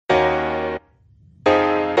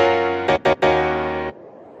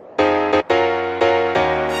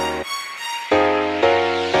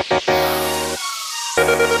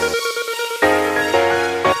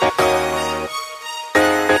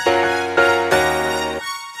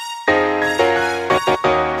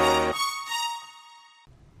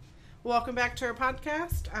Welcome back to our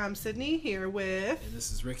podcast. I'm Sydney here with... And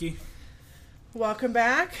this is Ricky. Welcome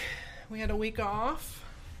back. We had a week off.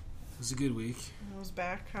 It was a good week. I was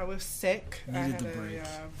back. I was sick. I had the break.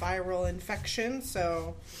 a viral infection,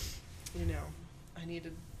 so, I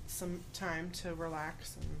needed some time to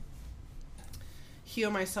relax and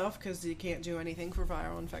heal myself because you can't do anything for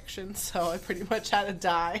viral infections, so I pretty much had to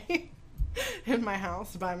die in my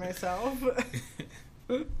house by myself.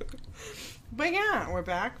 But yeah, we're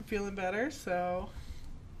back. We're feeling better, so...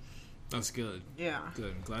 That's good. Yeah.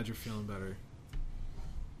 Good. I'm glad you're feeling better.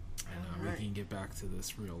 And we can get back to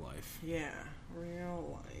this real life. Yeah,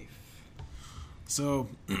 real life. So,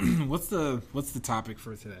 what's the topic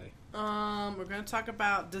for today? We're going to talk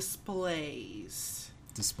about displays.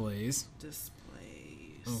 Displays.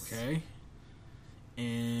 Okay.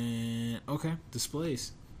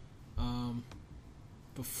 Displays.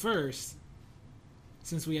 But first,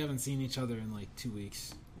 since we haven't seen each other in like 2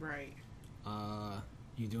 weeks, right?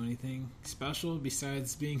 You do anything special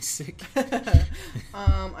besides being sick?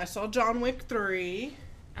 I saw John Wick 3.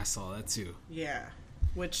 I saw that too. Yeah,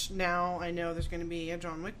 which now I know there's going to be a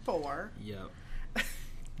John Wick 4. Yep.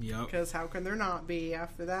 Because how can there not be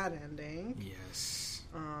after that ending? Yes.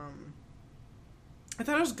 I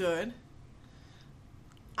thought it was good.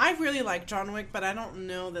 I really like John Wick, but I don't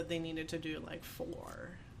know that they needed to do like 4.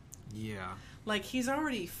 Yeah. Like, he's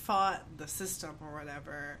already fought the system or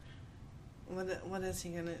whatever. What is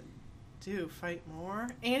he gonna do? Fight more?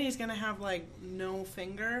 And he's gonna have, like, no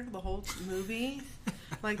finger the whole movie?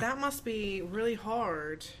 Like, that must be really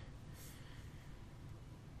hard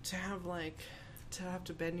to have,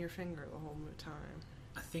 to bend your finger the whole time.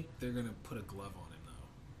 I think they're gonna put a glove on him,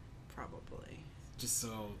 though. Probably. Just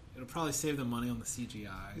so... It'll probably save them money on the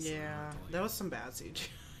CGI. So yeah. That was some bad CGI.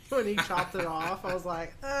 When he chopped it off, I was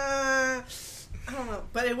like, I don't know.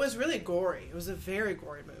 But it was really gory. It was a very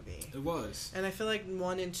gory movie. It was. And I feel like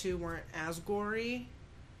 1 and 2 weren't as gory.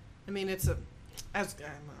 I mean, I don't know.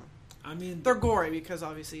 I mean... They're gory because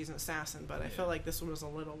obviously he's an assassin, but I feel like this one was a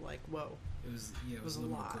little like, whoa. It was a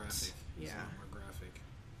little more graphic. Yeah. A little more graphic.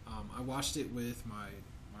 I watched it with my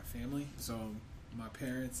family, so my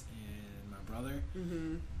parents and my brother.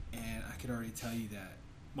 Mm-hmm. And I could already tell you that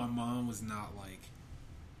my mom was not like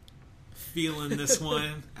feeling this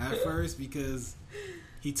one at first because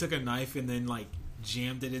he took a knife and then like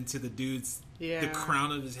jammed it into the dude's the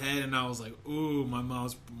crown of his head, and I was like, ooh, my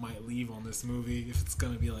mom might leave on this movie if it's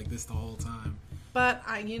gonna be like this the whole time. But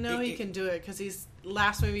he can do it because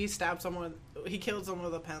last movie he stabbed someone, he killed someone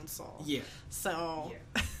with a pencil. Yeah. So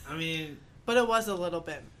I mean, but it was a little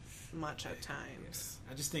bit much at times.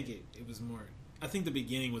 I just think it was more. I think the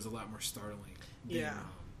beginning was a lot more startling.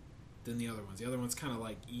 Than the other ones. The other ones kind of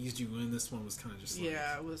like eased you in. This one was kind of just like...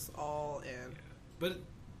 Yeah, it was all in. Yeah. But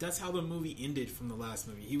that's how the movie ended from the last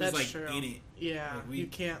movie. He was like in it. Yeah, like you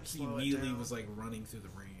can't slow it down. He immediately was like running through the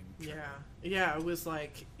rain. Yeah, it was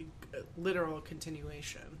like literal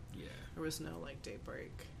continuation. Yeah. There was no like day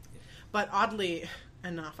break. Yeah. But oddly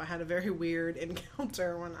enough, I had a very weird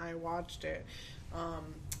encounter when I watched it.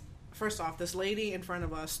 First off, this lady in front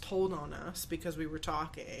of us told on us because we were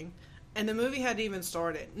talking. And the movie hadn't even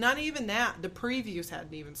started. Not even that. The previews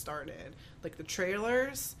hadn't even started. Like the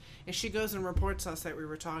trailers. And she goes and reports us that we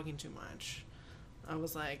were talking too much. I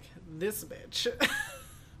was like, this bitch.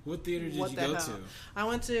 What theater did you go to? I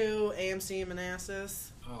went to AMC in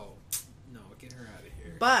Manassas. Oh, no. Get her out of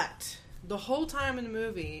here. But the whole time in the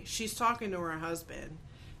movie, she's talking to her husband.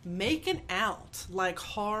 Making out. Like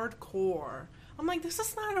hardcore. I'm like, this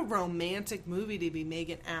is not a romantic movie to be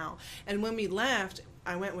making out. And when we left...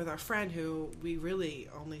 I went with our friend who we really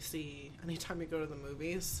only see anytime we go to the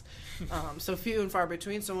movies. So few and far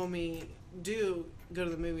between. So when we do go to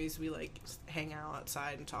the movies, we like hang out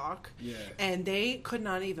outside and talk. Yeah. And they could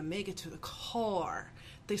not even make it to the car.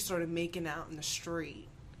 They started making out in the street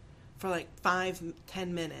for like 5-10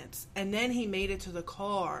 minutes. And then he made it to the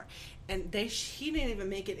car. And he didn't even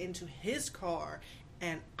make it into his car.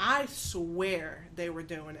 And I swear they were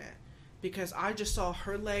doing it. Because I just saw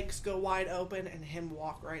her legs go wide open and him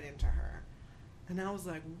walk right into her. And I was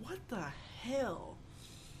like, what the hell?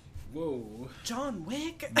 Whoa. John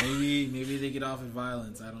Wick? Maybe they get off at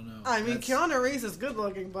violence. I don't know. I mean, Keanu Reeves is good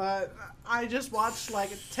looking, but I just watched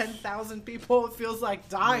like 10,000 people, it feels like,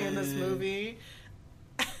 die in this movie.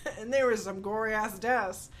 And there was some gory ass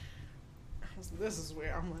deaths. This is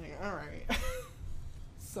weird. I'm like, alright.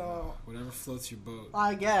 So. Whatever floats your boat.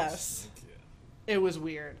 I guess. It was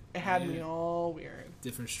weird. It had me all weird.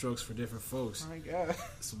 Different strokes for different folks. I guess.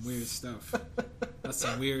 Some weird stuff. That's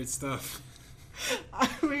some weird stuff.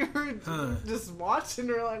 We were just watching.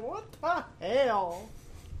 We were like, what the hell?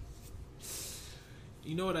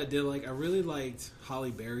 You know what I did like? I really liked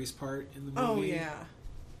Halle Berry's part in the movie. Oh yeah.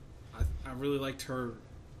 I really liked her.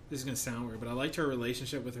 This is gonna sound weird, but I liked her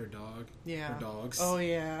relationship with her dog. Yeah. Her dogs. Oh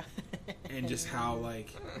yeah. And just how like,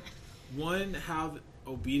 one, how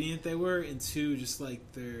obedient they were, and two, just like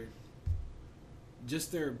their.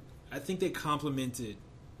 I think they complimented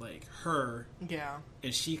like her. Yeah.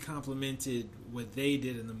 And she complimented what they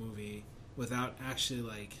did in the movie without actually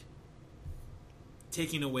like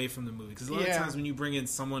taking away from the movie. Because a lot of times when you bring in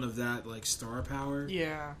someone of that like star power,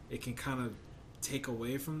 it can kind of take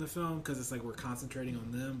away from the film because it's like we're concentrating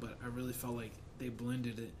on them. But I really felt like they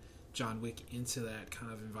blended John Wick into that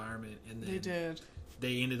kind of environment, and then they did.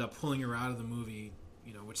 They ended up pulling her out of the movie,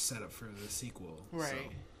 which set up for the sequel. Right. So,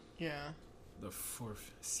 yeah. the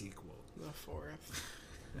 4th sequel. The 4th.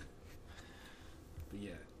 But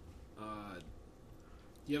yeah. Do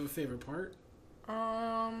you have a favorite part?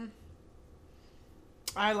 I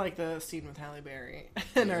like the scene with Halle Berry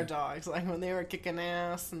and her dogs. Like when they were kicking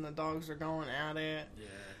ass and the dogs were going at it. Yeah.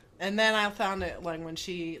 And then I found it like when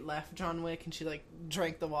she left John Wick and she like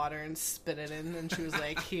drank the water and spit it in and she was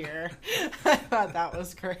like, here. I thought that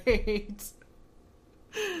was great.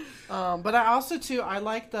 But I also too, I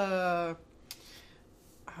like the,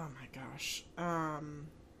 oh my gosh.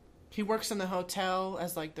 He works in the hotel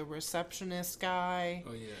as like the receptionist guy.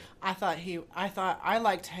 Oh yeah. I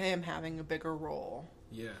liked him having a bigger role.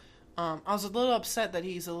 Yeah. I was a little upset that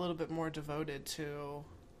he's a little bit more devoted to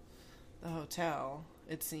the hotel,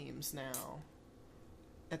 it seems now,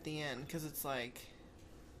 at the end, because it's like...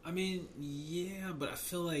 I mean, yeah, but I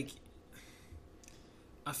feel like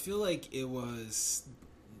it was,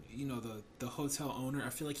 the hotel owner, I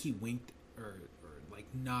feel like he winked or like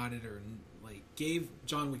nodded or like gave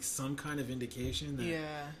John Wick some kind of indication that,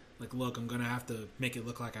 like, look, I'm going to have to make it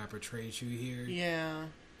look like I portrayed you here. Yeah.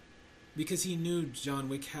 Because he knew John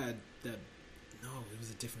Wick had that... No, it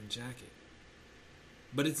was a different jacket.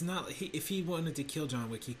 But it's not... if he wanted to kill John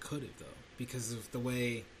Wick, he could have, though. Because of the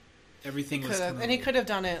way everything was... And he could have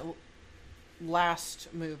done it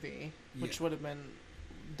last movie, which would have been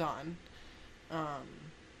done. But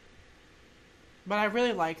I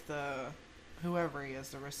really like whoever he is,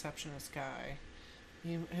 the receptionist guy.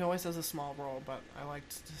 He always has a small role, but I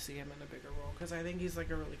liked to see him in a bigger role because I think he's like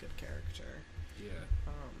a really good character. Yeah.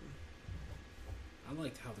 I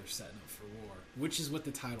liked how they're setting up for war, which is what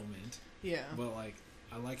the title meant. Yeah. But like,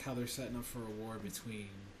 I like how they're setting up for a war between.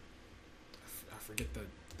 I forget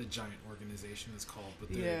the giant organization it's called, but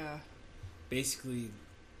basically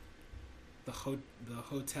the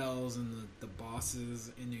hotels and the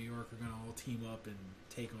bosses in New York are gonna all team up and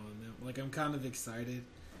take on them. Like, I'm kind of excited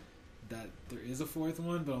that there is a 4th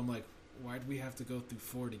one, but I'm like, why do we have to go through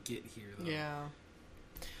 4 to get here, though? Yeah.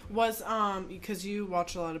 Was, because you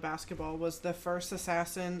watch a lot of basketball, was the first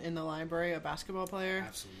assassin in the library a basketball player?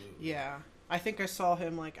 Absolutely. Yeah. I think I saw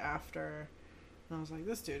him, like, after, and I was like,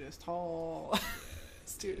 this dude is tall.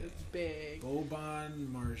 This dude is big.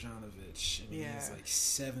 Boban Marjanovic, and he's like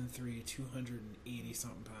 7'3",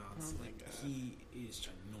 280-something pounds. Oh, my God. He is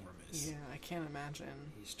ginormous. Yeah, I can't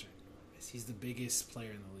imagine. He's ginormous. He's the biggest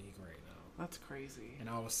player in the league right now. That's crazy. And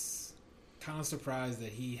I was kind of surprised that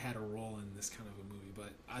he had a role in this kind of a movie, but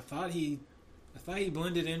I thought he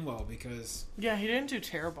blended in well because he didn't do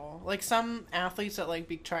terrible. Like some athletes that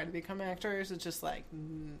like try to become actors, it's just like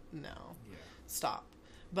no, stop.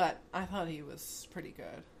 But I thought he was pretty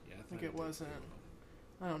good. Yeah, I think it wasn't.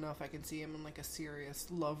 I don't know if I can see him in like a serious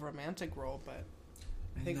love romantic role, but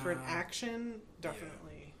I think for an action,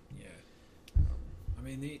 definitely. Yeah. I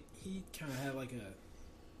mean, he kind of had like a.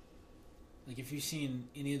 Like, if you've seen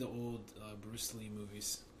any of the old Bruce Lee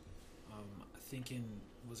movies, I think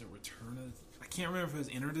was it Return of... I can't remember if it was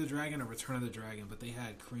Enter the Dragon or Return of the Dragon, but they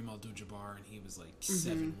had Kareem Abdul-Jabbar, and he was, like,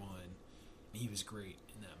 7'1", and he was great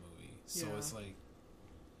in that movie. So it's like...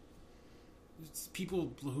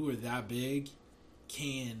 people who are that big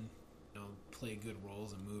can, play good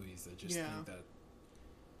roles in movies. I just think that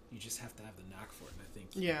you just have to have the knack for it, and I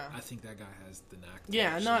think that guy has the knack.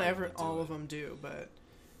 Yeah, not all of them do, but...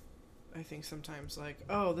 I think sometimes, like,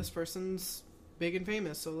 oh, this person's big and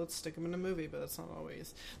famous, so let's stick him in a movie, but that's not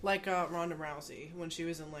always. Like Ronda Rousey, when she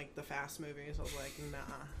was in, like, the Fast movies, I was like, nah.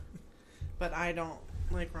 But I don't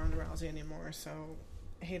like Ronda Rousey anymore, so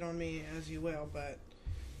hate on me as you will, but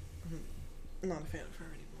I'm not a fan of her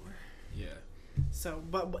anymore. Yeah. So,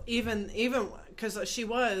 but even, because she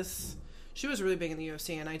was really big in the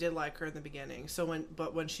UFC, and I did like her in the beginning, so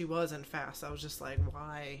when she was in Fast, I was just like,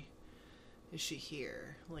 why is she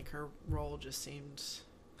here? Like, her role just seemed...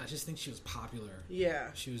 I just think she was popular. Yeah.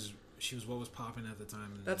 She was what was popping at the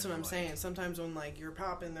time. That's what I'm saying. Sometimes when, like, you're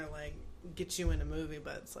popping, they're like, get you in a movie,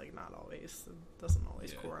 but it's like not always. It doesn't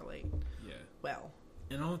always correlate. Yeah. Well.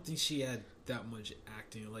 And I don't think she had that much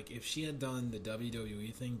acting. Like, if she had done the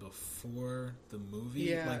WWE thing before the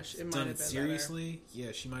movie, like, done it seriously,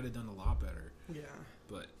 she might have done a lot better. Yeah.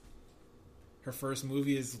 But her first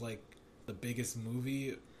movie is, like, the biggest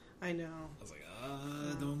movie. I know. I was like,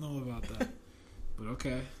 I don't know about that. But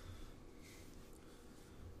okay.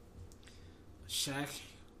 Shaq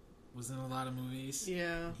was in a lot of movies.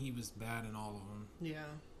 Yeah. He was bad in all of them. Yeah.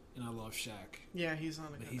 And I love Shaq. Yeah, he's not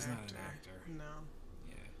a good actor. But he's not an actor. No.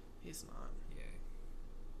 Yeah. He's not. Yeah.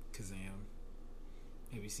 Kazam.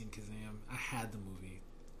 Have you seen Kazam? I had the movie.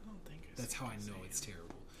 I don't think I've That's seen how Kazam. I know it's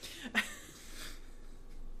terrible.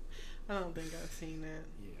 I don't think I've seen it.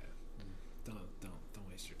 Yeah. Don't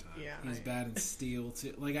waste your time. Yeah. He's bad in Steel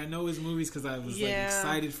too. Like, I know his movies because I was like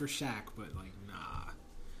excited for Shaq, but like, nah.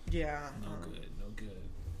 Yeah. No good.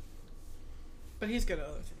 But he's good at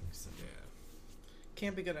other things. So yeah.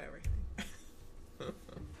 Can't be good at everything.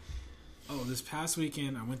 Oh, this past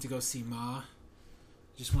weekend I went to go see Ma.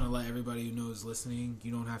 Just want to let everybody who knows listening,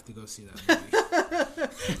 you don't have to go see that movie.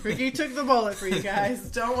 Ricky took the bullet for you guys.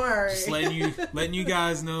 Don't worry. Just letting you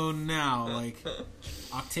guys know now. Like,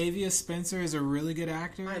 Octavia Spencer is a really good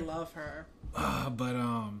actor. I love her. But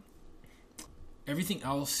everything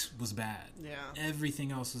else was bad. Yeah.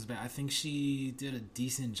 Everything else was bad. I think she did a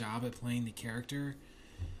decent job at playing the character.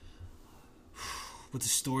 But the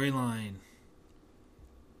storyline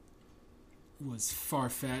was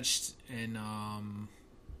far-fetched, and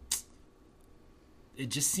it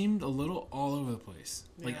just seemed a little all over the place.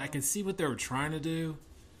 Like, I could see what they were trying to do,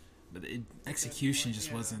 but the execution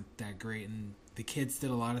just wasn't that great, and the kids did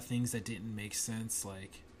a lot of things that didn't make sense,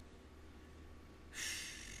 like...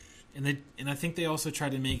 And I think they also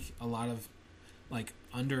tried to make a lot of, like,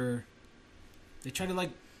 they tried to,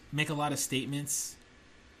 like, make a lot of statements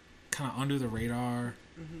kind of under the radar.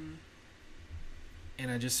 Mm-hmm. And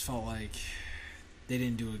I just felt like they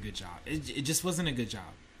didn't do a good job. It just wasn't a good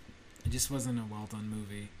job. It just wasn't a well-done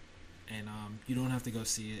movie. And you don't have to go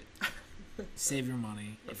see it. Save your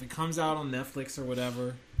money. If it comes out on Netflix or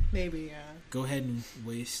whatever... Maybe, yeah. Go ahead and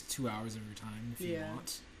waste 2 hours of your time if you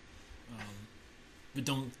want. But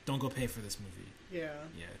don't go pay for this movie. Yeah.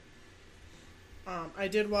 Yeah. I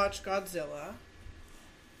did watch Godzilla.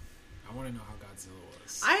 I want to know how Godzilla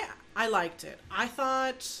was. I liked it. I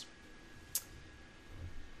thought...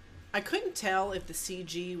 I couldn't tell if the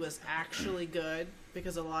CG was actually good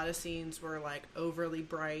because a lot of scenes were like overly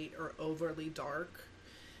bright or overly dark.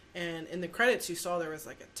 And in the credits you saw there was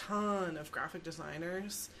like a ton of graphic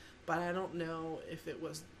designers, but I don't know if it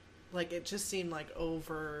was like, it just seemed like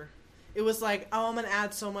over... It was like, oh, I'm going to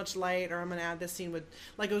add so much light, or I'm going to add this scene with...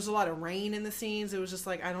 Like, it was a lot of rain in the scenes. It was just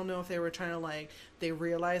like, I don't know if they were trying to, like... They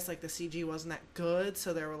realized, like, the CG wasn't that good,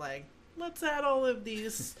 so they were like, let's add all of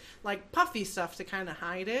these, like, puffy stuff to kind of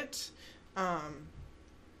hide it. But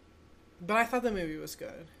I thought the movie was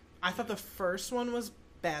good. I thought the first one was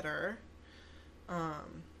better. But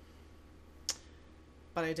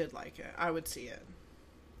I did like it. I would see it.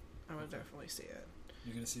 I would definitely see it.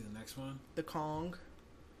 You're going to see the next one? The Kong.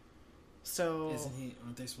 So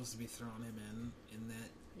aren't they supposed to be throwing him in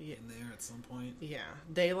there at some point? Yeah,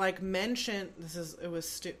 they like mentioned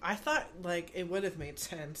I thought like it would have made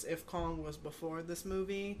sense if Kong was before this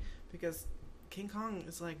movie, because King Kong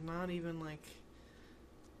is like not even like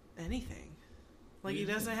anything. Like he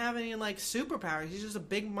doesn't have any like superpowers. He's just a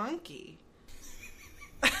big monkey.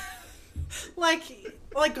 like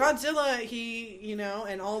Godzilla, he,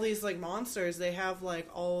 and all these like monsters, they have like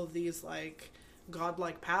all of these like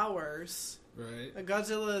godlike powers. Right.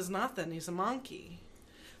 Godzilla is nothing. He's a monkey.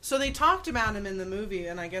 So they talked about him in the movie,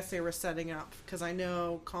 and I guess they were setting up, because I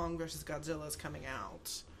know Kong vs. Godzilla is coming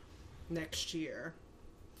out next year.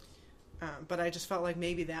 But I just felt like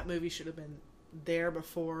maybe that movie should have been there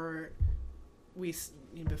before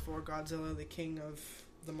Godzilla, the king of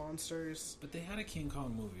the monsters. But they had a King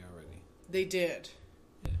Kong movie already. They did.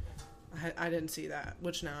 Yeah. I didn't see that,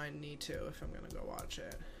 which now I need to if I'm going to go watch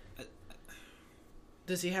it.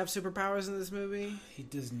 Does he have superpowers in this movie? He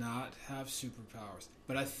does not have superpowers,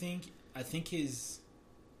 but I think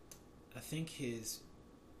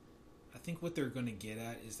what they're going to get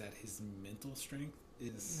at is that his mental strength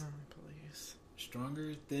is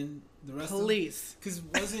stronger than the rest. Police, because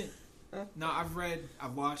wasn't. No, I've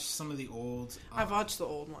watched some of the old. I've watched the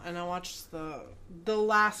old one, and I watched the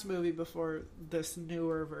last movie before this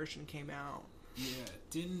newer version came out. Yeah,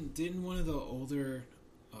 didn't one of the older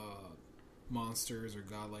monsters or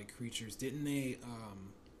godlike creatures, didn't they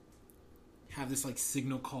have this like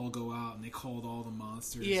signal call go out, and they called all the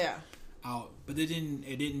monsters out, but it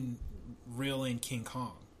didn't reel in King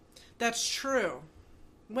Kong? That's true.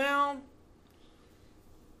 Well,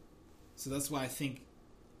 So that's why I think,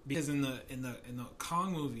 because in the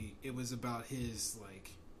Kong movie, it was about his, like,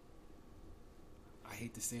 I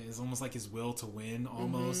hate to say it, it's almost like his will to win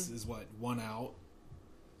almost is what won out.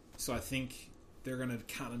 So I think they're gonna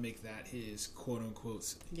kind of make that his quote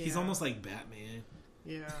unquote. Yeah. He's almost like Batman.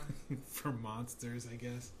 Yeah. For monsters, I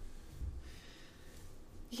guess.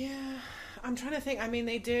 Yeah, I'm trying to think. I mean,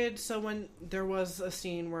 they did. So when there was a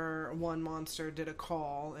scene where one monster did a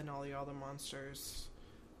call and all the other monsters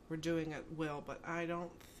were doing it will, but I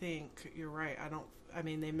don't think you're right. I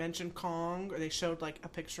mean, they mentioned Kong, or they showed like a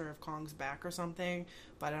picture of Kong's back or something,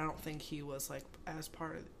 but I don't think he was like as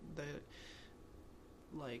part of the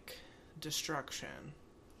like destruction.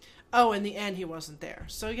 Oh, in the end, he wasn't there.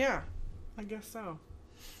 So yeah, I guess so.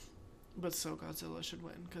 But so Godzilla should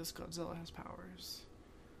win because Godzilla has powers.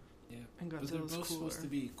 Yeah, and but Godzilla's they're both cooler. supposed to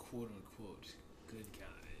be quote unquote good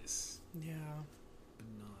guys, Yeah. but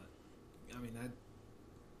not. I mean,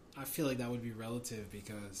 I feel like that would be relative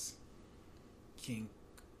because King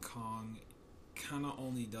Kong kind of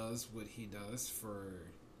only does what he does for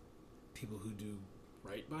people who do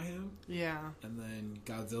right by him. Yeah. And then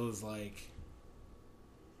Godzilla's like,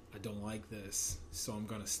 I don't like this, so I'm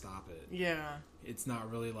gonna stop it. Yeah. It's not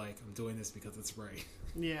really like I'm doing this because it's right.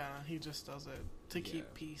 Yeah, he just does it to Yeah.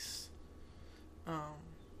 keep peace.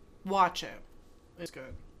 Watch it. It's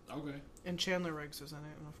good. Okay. And Chandler Riggs is in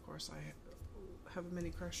it, and of course I have a mini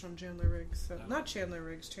crush on Chandler Riggs. So, not Chandler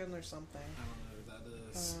Riggs, Chandler something. I don't know who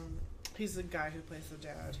that is. He's the guy who plays the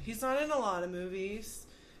dad. He's not in a lot of movies,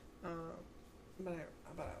 but I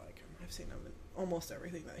like him. I've seen him in almost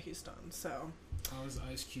everything that he's done. So How is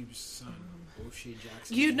Ice Cube's son, O'Shea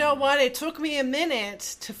Jackson? you know Jr.? what? It took me a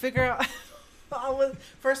minute to figure out.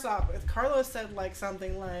 First off, if Carlos said like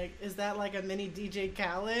something like, "Is that like a mini DJ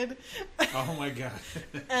Khaled?" Oh my god!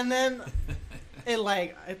 And then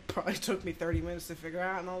it probably took me 30 minutes to figure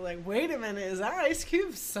out, and I was like, "Wait a minute, is that Ice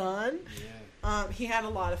Cube's son?" Yeah. He had a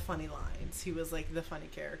lot of funny lines. He was like the funny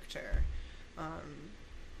character,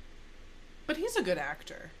 but he's a good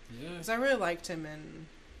actor. Yeah. Because I really liked him in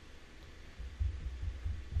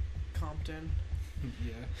Compton.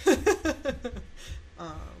 Yeah.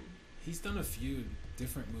 He's done a few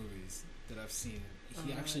different movies that I've seen.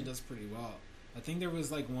 He actually does pretty well. I think there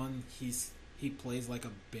was like one he plays like a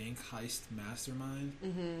bank heist mastermind.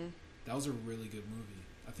 Mm-hmm. That was a really good movie.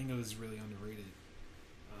 I think it was really underrated.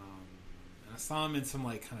 And I saw him in some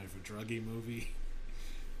like kind of a druggy movie.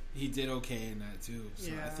 He did okay in that too.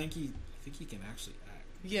 So Yeah. I think he can actually act.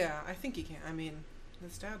 Yeah, I think he can. I mean,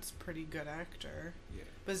 his dad's a pretty good actor. Yeah.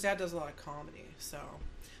 But his dad does a lot of comedy, so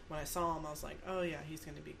when I saw him, I was like, oh yeah, he's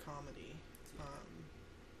going to be comedy.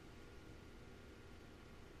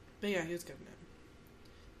 But yeah, he was good in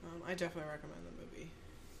it. I definitely recommend the movie.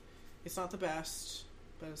 It's not the best,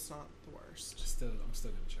 but it's not the worst. I'm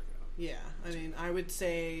still gonna check it out. Yeah, I mean, I would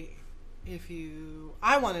say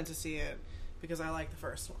I wanted to see it because I like the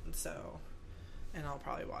first one, so, and I'll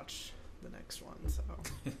probably watch the next one, so.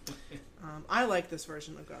 I like this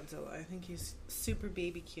version of Godzilla. I think he's super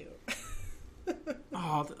baby cute.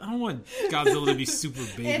 Oh, I don't want Godzilla to be super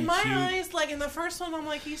baby In my cute. eyes, like in the first one, I'm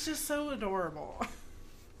like, he's just so adorable.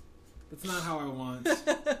 That's not how I want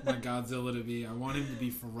my Godzilla to be. I want him to be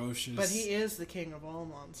ferocious. But he is the king of all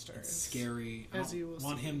monsters. and scary. As I you will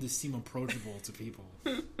want see. him to seem approachable to people.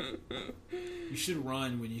 You should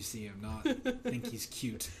run when you see him, not think he's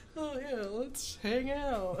cute. Oh yeah, let's hang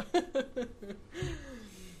out. Oh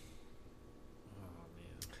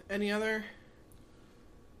man. Any other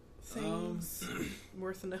things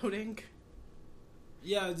worth noting?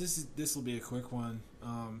 Yeah, this will be a quick one.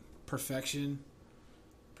 Perfection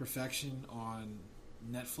on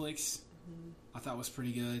Netflix. I thought was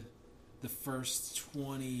pretty good. The first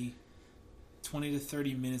 20 to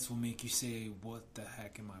 30 minutes will make you say, what the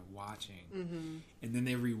heck am I watching? Mm-hmm. And then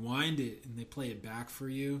they rewind it and they play it back for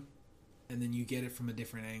you, and then you get it from a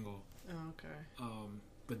different angle. Oh, okay.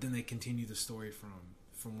 But then they continue the story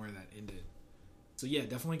from where that ended. So yeah,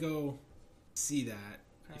 definitely go see that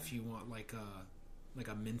if you want like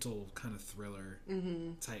a mental kind of thriller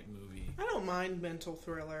type movie. I don't mind mental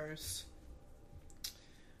thrillers.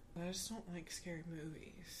 I just don't like scary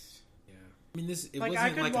movies. Yeah, I mean it Like wasn't I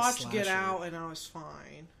could like a watch Get slasher. Out and I was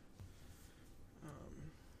fine.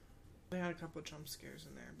 They had a couple of jump scares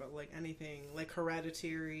in there, but like anything like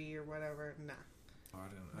Hereditary or whatever, nah. Oh, I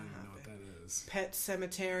don't even know what that is. Pet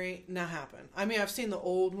Cemetery, not happen. I mean, I've seen the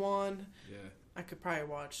old one. Yeah, I could probably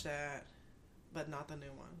watch that, but not the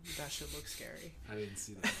new one. That should look scary. I didn't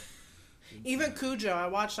see that. Even Cujo, I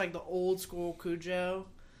watched like the old school Cujo.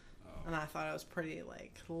 Oh. And I thought it was pretty,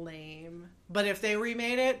 like, lame. But if they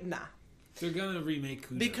remade it, nah. They're gonna remake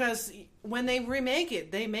Cujo. Because when they remake it,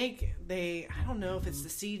 I don't know if it's the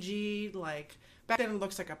CG, like, back then it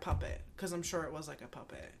looks like a puppet. Because I'm sure it was like a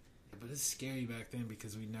puppet. But it's scary back then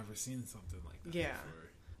because we'd never seen something like that before.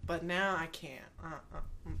 But now I can't.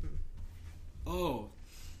 Oh,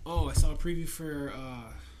 I saw a preview for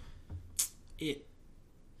It.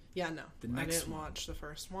 Yeah, no. The next I didn't one. watch the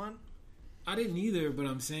first one. I didn't either, but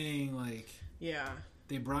I'm saying, like... Yeah.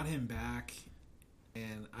 They brought him back,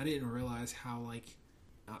 and I didn't realize how, like,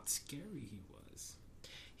 not scary he was.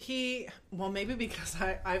 Well, maybe because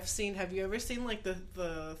I've seen... Have you ever seen, like, the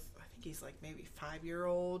I think he's, like, maybe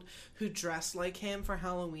 5-year-old who dressed like him for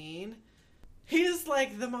Halloween? He's,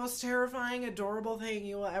 like, the most terrifying, adorable thing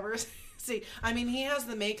you will ever see. I mean, he has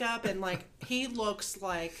the makeup, and, like, he looks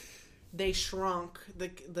like they shrunk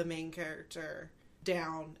the main character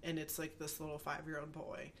down, and it's, like, this little 5-year-old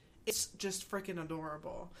boy. It's just freaking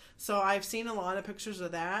adorable. So I've seen a lot of pictures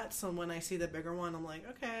of that, so when I see the bigger one, I'm like,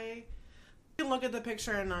 okay, I can look at the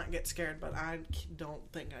picture and not get scared, but I don't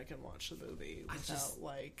think I can watch the movie without,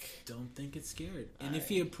 like... don't think it's scared. And if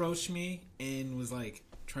he approached me and was, like,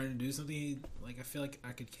 trying to do something, like, I feel like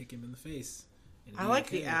I could kick him in the face. I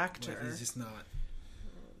like the actor. Like, he's just not...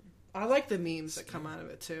 I like the memes that come out of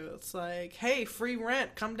it, too. It's like, hey, free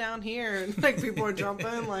rent, come down here. And, like, people are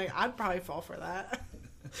jumping. Like, I'd probably fall for that.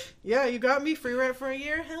 Yeah, you got me free rent for a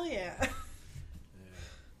year? Hell yeah.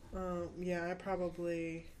 Yeah, I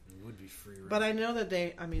probably... It would be free rent. But I know that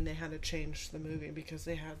they had to change the movie because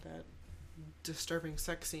they had that disturbing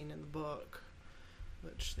sex scene in the book,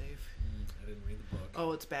 which they've... I didn't read the book.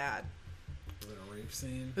 Oh, it's bad. Was it a rape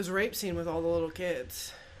scene? It was a rape scene with all the little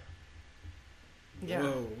kids. Yeah.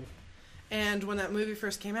 Whoa. And when that movie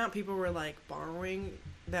first came out, people were, like, borrowing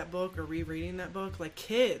that book or rereading that book, like,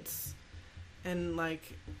 kids. And,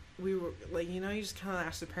 like, we were, like, you know, you just kind of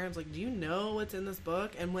ask the parents, like, do you know what's in this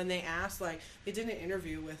book? And when they asked, like, they did an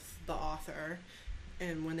interview with the author,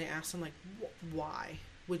 and when they asked him, like, why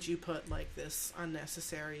would you put, like, this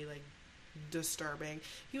unnecessary, like, disturbing,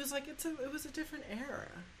 he was like, it was a different era.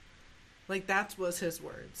 Like, that was his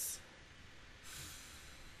words.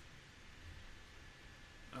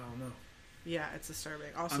 I don't know. Yeah, it's disturbing.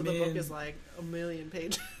 Also, the book is like 1,000,000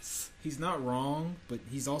 pages. He's not wrong, but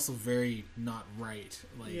he's also very not right.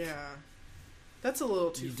 Like, yeah, that's a little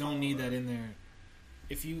too. You don't need that in there.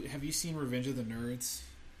 Have you seen Revenge of the Nerds?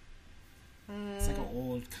 It's like an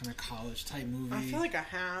old kind of college type movie. I feel like I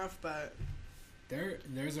have, but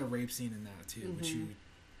there's a rape scene in that too, which you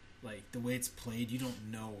like the way it's played. You don't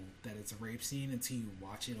know that it's a rape scene until you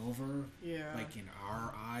watch it over. Yeah, like in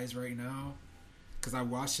our eyes right now. Because I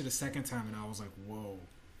watched it a second time and I was like, whoa.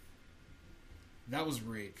 That was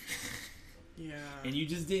rape. Yeah. And you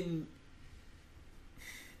just didn't...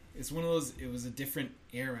 It's one of those... It was a different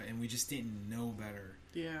era and we just didn't know better.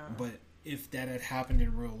 Yeah. But if that had happened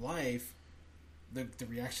in real life, the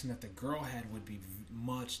reaction that the girl had would be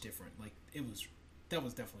much different. Like, that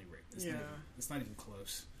was definitely rape. It's not even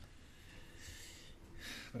close.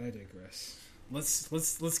 But I digress.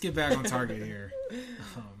 Let's get back on target here.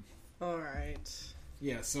 All right.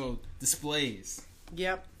 Yeah, so displays.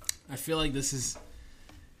 Yep. I feel like this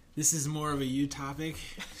is more of a you topic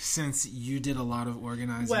since you did a lot of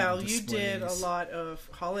organizing. Well, you did a lot of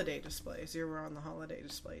holiday displays. You were on the holiday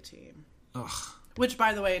display team. Ugh. Which,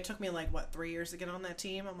 by the way, it took me like 3 years to get on that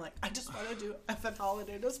team. I'm like, I just want to do effing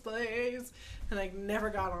holiday displays, and I never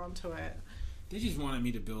got onto it. They just wanted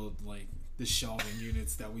me to build like the shelving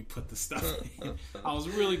units that we put the stuff in. I was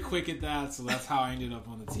really quick at that, so that's how I ended up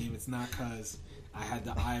on the team. It's not because I had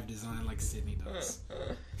the eye of design like Sydney does.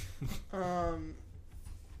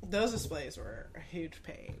 Those displays were a huge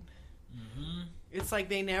pain. Mm-hmm. It's like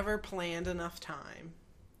they never planned enough time.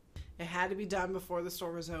 It had to be done before the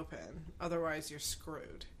store was open. Otherwise, you're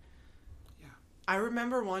screwed. Yeah. I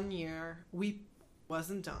remember one year we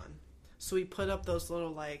wasn't done. So we put up those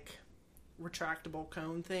little like retractable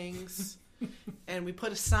cone things. And we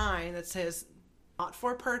put a sign that says, not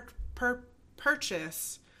for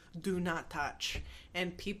purchase, do not touch.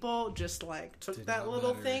 And people just like took that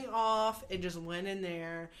little thing off and just went in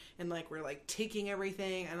there and like we're like taking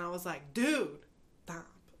everything. And I was like, dude, stop.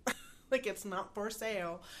 Like, it's not for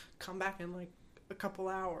sale. Come back in like a couple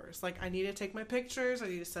hours. Like, I need to take my pictures. I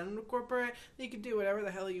need to send them to corporate. You can do whatever the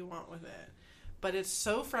hell you want with it. But it's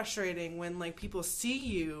so frustrating when like people see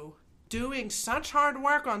you doing such hard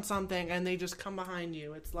work on something and they just come behind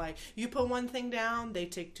you. It's like you put one thing down, they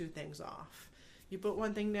take 2 things off. You put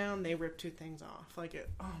one thing down, they rip 2 things off. Like,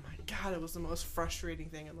 oh my God, it was the most frustrating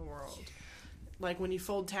thing in the world. Like when you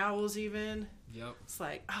fold towels even, yep. It's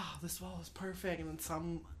like, oh, this wall is perfect. And then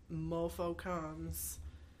some mofo comes,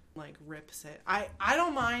 like, rips it. I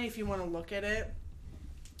don't mind if you want to look at it.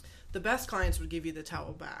 The best clients would give you the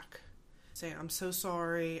towel back, saying, I'm so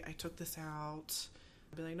sorry, I took this out.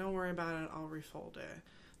 I'd be like, don't worry about it, I'll refold it.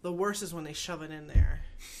 The worst is when they shove it in there.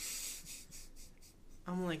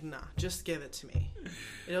 I'm like, nah, just give it to me.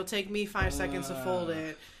 It'll take me 5 seconds to fold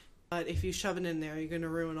it, but if you shove it in there, you're going to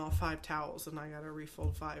ruin all 5 towels, and I got to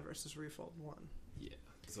refold 5 versus refold 1. Yeah,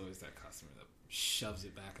 there's always that customer that shoves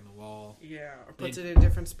it back in the wall. Yeah, or puts it in a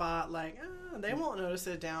different spot. Like, they won't notice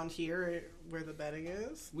it down here where the bedding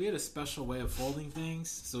is. We had a special way of folding things,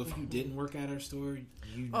 so if you didn't work at our store,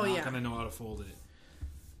 you're not going to know how to fold it.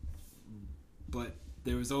 But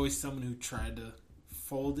there was always someone who tried to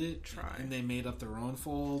fold it, and they made up their own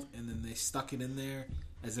fold, and then they stuck it in there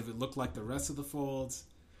as if it looked like the rest of the folds.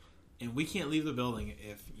 And we can't leave the building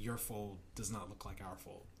if your fold does not look like our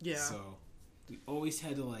fold. Yeah. So we always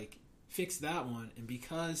had to, like, fix that one, and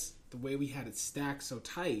because the way we had it stacked so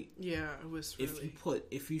tight, yeah, it was really...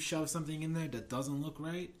 if you shove something in there that doesn't look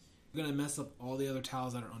right, you're gonna mess up all the other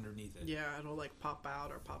towels that are underneath it. Yeah, it'll like pop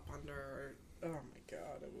out or pop under. Or, oh my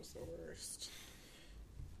god, it was the worst.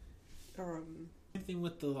 Same thing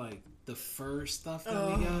with the fur stuff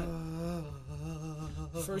that we got.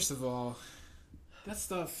 First of all, that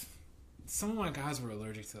stuff. Some of my guys were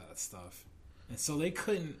allergic to that stuff, and so they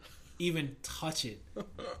couldn't even touch it.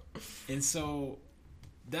 And so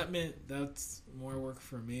that meant that's more work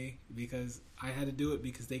for me because I had to do it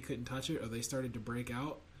because they couldn't touch it or they started to break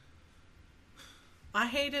out. I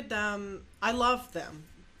hated them. I loved them.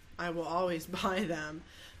 I will always buy them,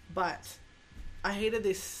 but I hated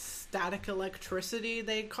the static electricity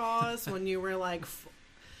they cause when you were like,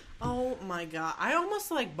 oh my god. I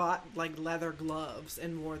almost like bought like leather gloves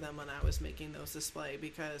and wore them when I was making those display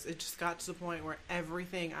because it just got to the point where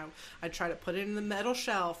everything I'd try to put it in the metal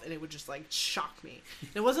shelf and it would just like shock me.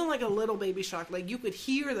 It wasn't like a little baby shock. Like you could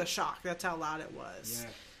hear the shock. That's how loud it was.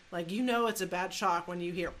 Yeah. Like you know it's a bad shock when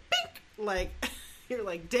you hear pink. Like you're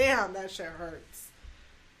like, damn, that shit hurts.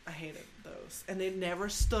 I hated those. And they never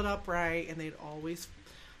stood upright and they'd always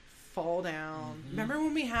fall down. Mm-hmm. Remember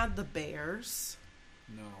when we had the bears?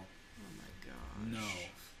 No. Oh my gosh. No.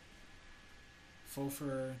 Faux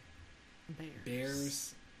fur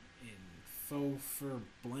bears and faux fur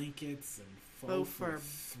blankets and faux fur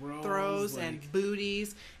throws like, and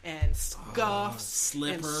booties and scuffs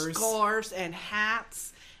slippers and scarves and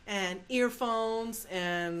hats and earphones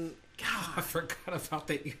and God, I forgot about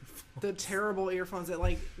the earphones. The terrible earphones that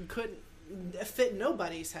like couldn't fit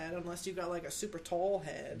nobody's head unless you got like a super tall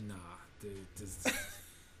head. Nah, dude.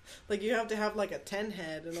 Like, you have to have, like, a 10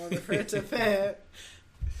 head in order for it to fit.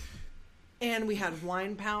 And we had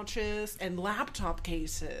wine pouches and laptop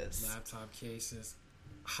cases.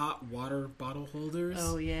 Hot water bottle holders.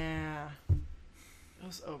 Oh, yeah. It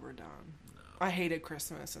was overdone. No. I hated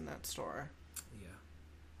Christmas in that store. Yeah.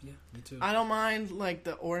 Yeah, me too. I don't mind, like,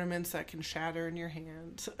 the ornaments that can shatter in your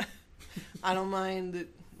hand. I don't mind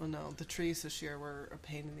the trees this year were a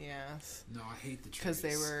pain in the ass. No, I hate the trees. Because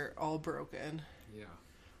they were all broken. Yeah.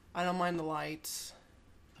 I don't mind the lights.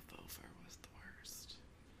 The faux fur was the worst.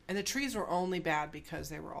 And the trees were only bad because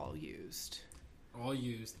they were all used. All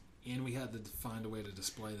used, and we had to find a way to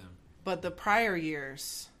display them. But the prior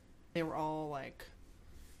years, they were all, like,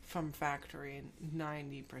 from factory, and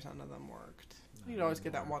 90% of them worked. You'd always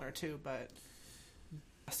get that one or two, but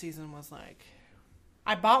last season was like...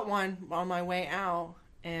 I bought one on my way out,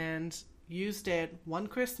 and used it one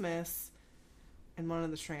Christmas... And one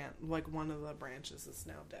of the branches is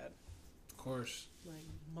now dead. Of course. Like,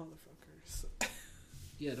 motherfuckers.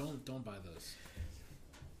 Yeah, don't buy those.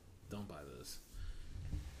 Don't buy those.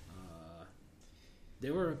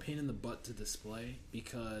 They were a pain in the butt to display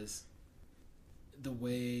because the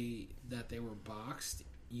way that they were boxed,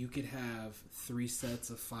 you could have 3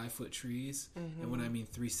 sets of 5-foot trees. Mm-hmm. And when I mean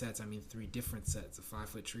 3 sets, I mean 3 different sets of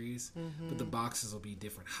 5-foot trees. Mm-hmm. But the boxes will be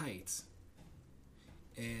different heights.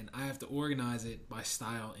 And I have to organize it by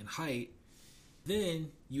style and height.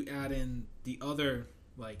 Then you add in the other,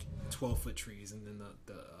 like, 12-foot trees, and then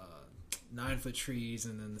the 9-foot trees,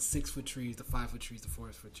 and then the 6-foot trees, the 5-foot trees, the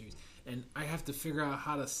 4-foot trees. And I have to figure out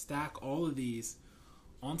how to stack all of these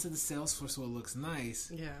onto the sales floor so it looks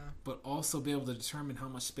nice. Yeah. But also be able to determine how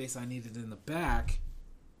much space I needed in the back,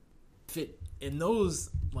 fit in those,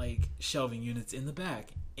 like, shelving units in the back.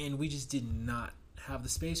 And we just did not have the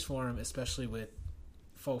space for them, especially with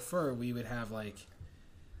faux fur. We would have like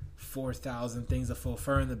 4,000 things of faux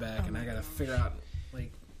fur in the back, and I gotta figure out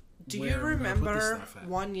like. Do you remember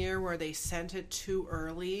one year where they sent it too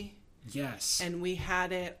early? Yes. And we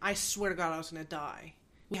had it. I swear to God, I was gonna die.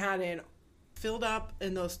 We had it filled up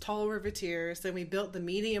in those tall river tiers. Then we built the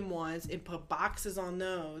medium ones and put boxes on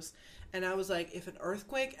those. And I was like, if an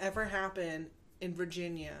earthquake ever happened in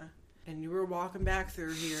Virginia and you were walking back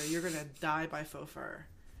through here, you're going to die by faux fur.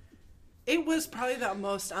 It was probably the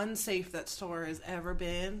most unsafe that store has ever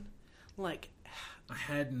been. Like, I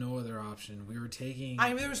had no other option. We were taking... I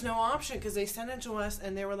mean, there was no option because they sent it to us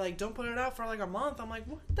and they were like, don't put it out for like a month. I'm like,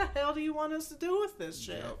 what the hell do you want us to do with this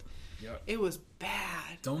shit? Yep. It was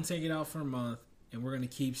bad. Don't take it out for a month, and we're going to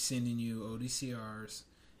keep sending you ODCRs.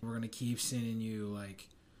 We're going to keep sending you, like,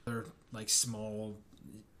 other, like, small...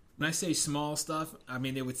 When I say small stuff, I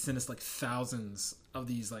mean they would send us, like, thousands of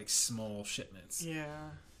these, like, small shipments. Yeah.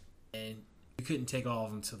 And you couldn't take all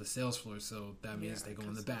of them to the sales floor, so that means they go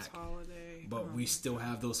in the back. Holiday. But we still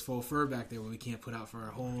have those faux fur back there where we can't put out for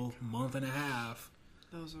a whole month and a half.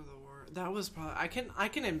 Those are the worst. That was probably I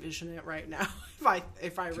can envision it right now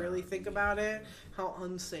if I really think about it, how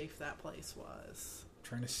unsafe that place was.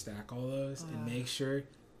 Trying to stack all those and make sure.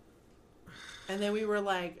 And then we were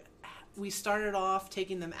like, we started off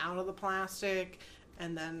taking them out of the plastic,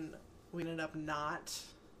 and then we ended up not.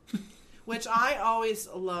 Which I always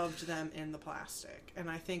loved them in the plastic, and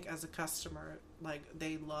I think as a customer, like,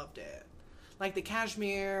 they loved it. Like the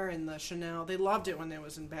cashmere and the Chanel, they loved it when it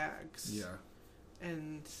was in bags. Yeah.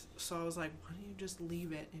 And so I was like, why don't you just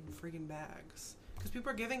leave it in friggin' bags? Because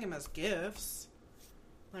people are giving them as gifts.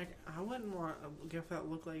 Like, I wouldn't want a gift that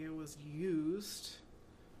looked like it was used.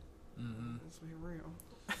 Mm-hmm. Let's be real.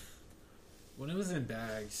 When it was in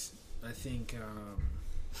bags, I think...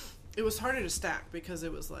 it was harder to stack because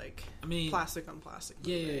it was like plastic on plastic.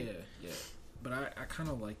 Yeah. But I kind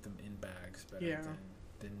of like them in bags better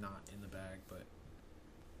than not in the bag. But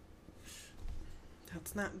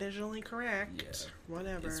that's not visually correct. Yeah,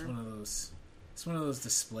 whatever. It's one of those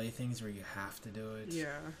display things where you have to do it.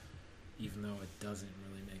 Yeah. Even though it doesn't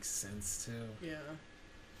really make sense to. Yeah.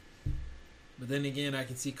 But then again, I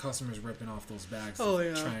can see customers ripping off those bags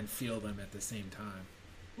to try and feel them at the same time.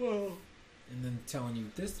 Whoa. And then telling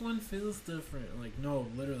you, this one feels different. Like, no,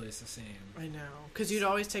 literally it's the same. I know. Because you'd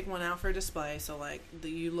always take one out for a display. So, like,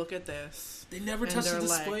 you look at this. They never touch the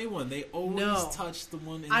display one. They always touch the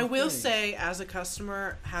one in the I will thing. say, as a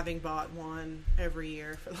customer, having bought one every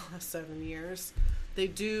year for the last 7 years, they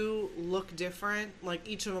do look different. Like,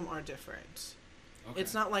 each of them are different. Okay.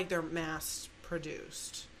 It's not like they're mass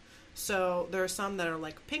produced. So, there are some that are,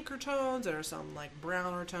 like, pinker tones. There are some, like,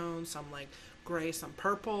 browner tones. Some, like, gray. Some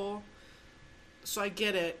purple. So I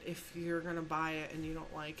get it if you're going to buy it and you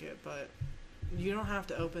don't like it, but you don't have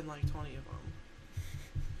to open like 20 of them.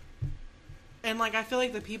 And like, I feel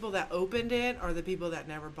like the people that opened it are the people that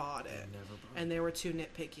never bought it. And they were too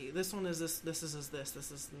nitpicky. This one is this is this is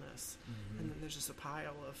this. Mm-hmm. And then there's just a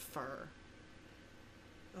pile of fur.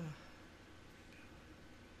 Ugh.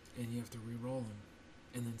 And you have to re-roll them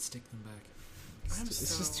and then stick them back.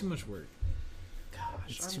 It's just too much work.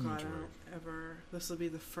 Gosh, I'm glad I don't ever. This will be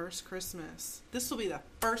the first Christmas. This will be the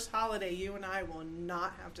first holiday you and I will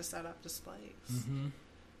not have to set up displays. Mm-hmm.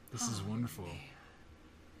 This is wonderful. Man.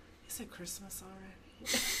 Is it Christmas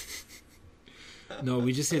already? No,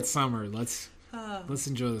 we just hit summer. Let's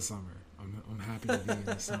enjoy the summer. I'm happy to be in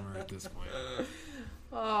the summer at this point.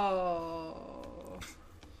 Oh,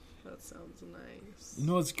 that sounds nice. You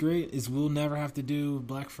know what's great is we'll never have to do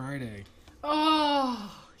Black Friday.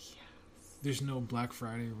 Oh. There's no Black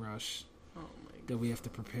Friday rush that we have to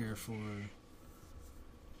prepare for.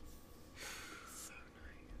 So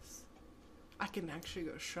nice. I can actually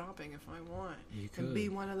go shopping if I want. You could. And be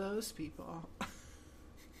one of those people.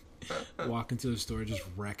 Walk into the store, just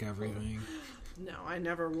wreck everything. No, I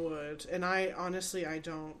never would. And I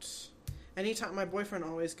don't. Anytime, my boyfriend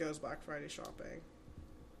always goes Black Friday shopping.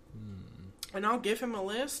 And I'll give him a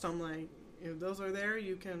list. I'm like, if those are there,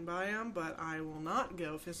 you can buy them, but I will not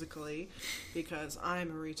go physically because I'm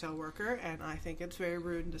a retail worker and I think it's very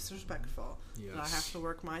rude and disrespectful that I have to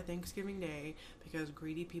work my Thanksgiving Day because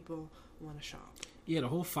greedy people want to shop. Yeah, the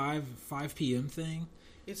whole 5 p.m. thing.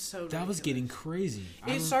 It's so ridiculous. That was getting crazy.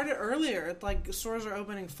 It started earlier. Like, stores are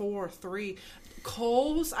opening 4, 3.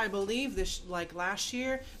 Kohl's, I believe, last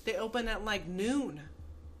year, they opened at like noon. I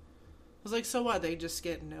was like, so what? They just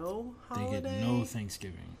get no holiday? They get no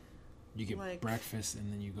Thanksgiving. You get breakfast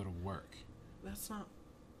and then you go to work. That's not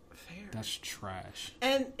fair. That's trash.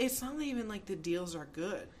 And it's not even like the deals are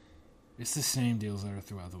good. It's the same deals that are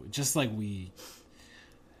throughout the week. Just like we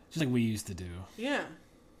used to do. Yeah.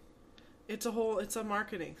 It's a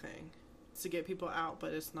marketing thing. It's to get people out,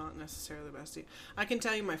 but it's not necessarily the best deal. I can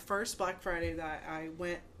tell you my first Black Friday that I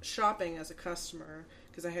went shopping as a customer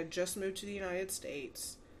because I had just moved to the United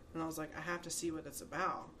States and I was like, I have to see what it's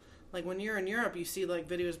about. Like, when you're in Europe, you see, like,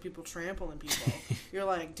 videos of people trampling people. You're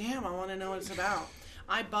like, damn, I want to know what it's about.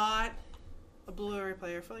 I bought a Blu-ray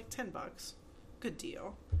player for, like, $10. Good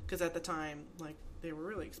deal. Because at the time, like, they were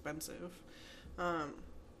really expensive. And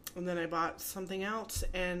then I bought something else,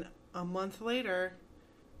 and a month later,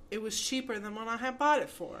 it was cheaper than what I had bought it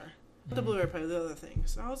for. The Blu-ray player, the other thing.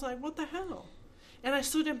 So I was like, what the hell? And I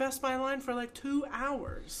stood in Best Buy line for, like, 2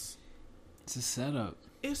 hours. It's a setup.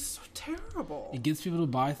 It's so terrible. It gets people to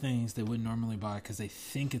buy things they wouldn't normally buy because they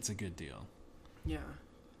think it's a good deal. Yeah.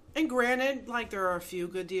 And granted, like, there are a few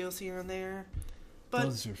good deals here and there. But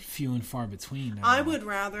those are few and far between now. I would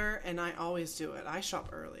rather, and I always do it, I shop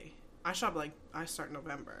early. I start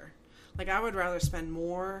November. Like, I would rather spend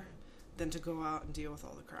more than to go out and deal with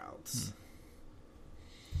all the crowds.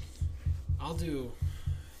 I'll do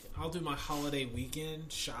my holiday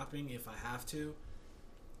weekend shopping if I have to.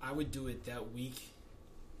 I would do it that week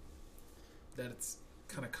that it's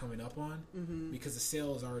kind of coming up on, because the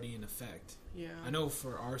sale is already in effect. Yeah. I know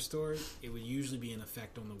for our store, it would usually be in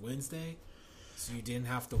effect on the Wednesday, so you didn't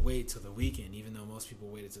have to wait till the weekend, even though most people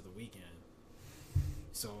waited till the weekend.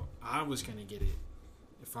 So I was going to get it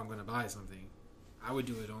if I'm going to buy something. I would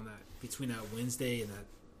do it on that, between that Wednesday and that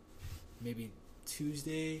maybe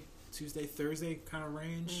Tuesday, Thursday kind of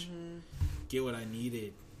range. Get what I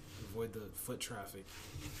needed, avoid the foot traffic.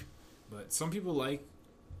 But some people like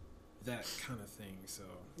that kind of thing, so.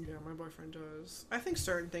 Yeah, my boyfriend does. I think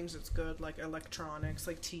certain things it's good, like electronics,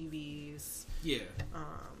 like TVs. Yeah.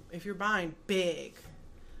 If you're buying big,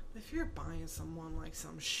 if you're buying someone like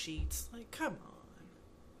some sheets, like, come on.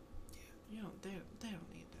 Yeah. You don't, they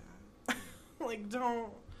don't need that. Like, don't.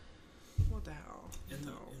 What the hell? And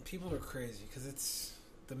people are crazy because it's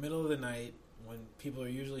the middle of the night when people are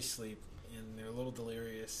usually asleep and they're a little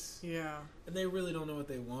delirious. Yeah. And they really don't know what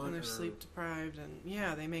they want. And they're sleep deprived, and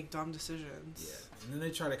yeah, they make dumb decisions. Yeah. And then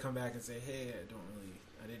they try to come back and say, hey,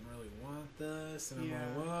 I didn't really want this. And I'm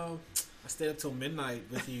like, well, I stayed up till midnight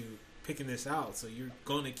with you picking this out, so you're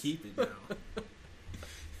going to keep it now.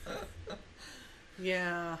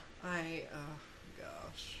 Yeah. Oh,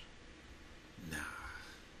 gosh. Nah.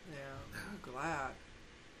 Yeah. I'm glad.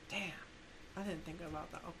 Damn. I didn't think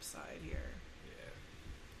about the upside here. Yeah.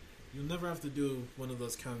 You'll never have to do one of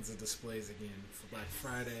those kinds of displays again for Black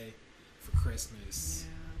Friday, for Christmas.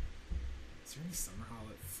 Yeah. Is there any summer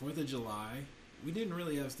holiday? 4th of July? We didn't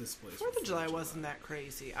really have displays. 4th of July wasn't that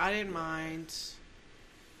crazy. I didn't mind.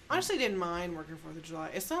 Honestly, didn't mind working 4th of July.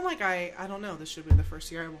 It's not like I don't know. This should be the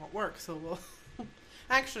first year I won't work, so we'll.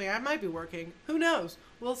 Actually, I might be working. Who knows?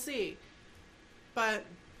 We'll see. But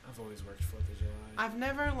I've always worked 4th of July. I've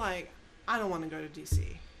never, I don't want to go to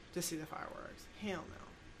D.C. to see the fireworks. Hell no.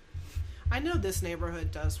 I know this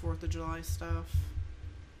neighborhood does 4th of July stuff,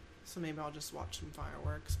 so maybe I'll just watch some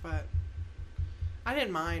fireworks, but I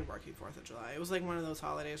didn't mind working 4th of July. It was like one of those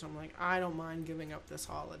holidays where I'm like, I don't mind giving up this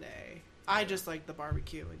holiday. I just like the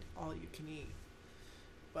barbecue and all you can eat.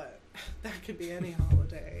 But that could be any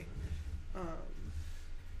holiday.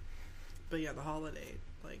 But yeah, the holiday,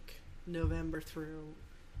 like November through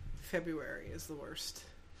February is the worst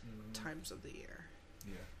times of the year.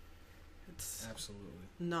 Yeah. It's absolutely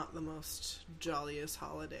not the most jolliest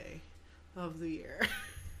holiday of the year.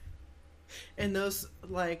 And those,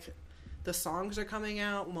 the songs are coming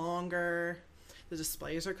out longer. The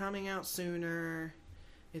displays are coming out sooner.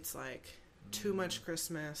 It's too much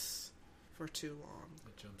Christmas for too long.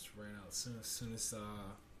 It jumps right out as soon as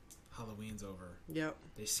Halloween's over. Yep.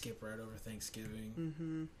 They skip right over Thanksgiving.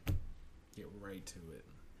 Mm-hmm. Get right to it.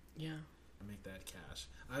 Yeah. And make that cash.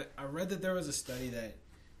 I read that there was a study that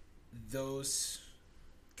those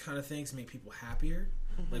kind of things make people happier.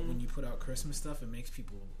 Mm-hmm. Like when you put out Christmas stuff, it makes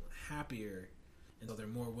people happier, and so they're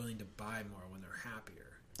more willing to buy more when they're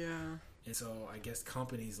happier. Yeah. And so I guess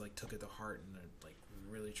companies took it to heart and are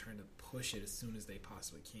really trying to push it as soon as they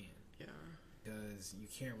possibly can. Yeah. Because you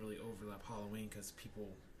can't really overlap Halloween because people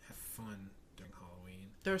have fun during Halloween.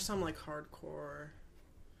 There's some hardcore.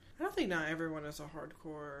 I don't think not everyone is a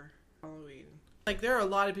hardcore Halloween. There are a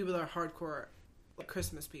lot of people that are hardcore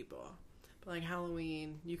Christmas people. But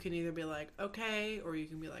Halloween, you can either be okay, or you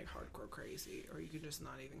can be hardcore crazy, or you can just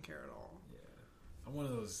not even care at all. Yeah. I'm one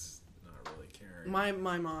of those not really caring.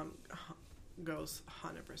 My mom goes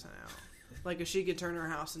 100% out. If she could turn her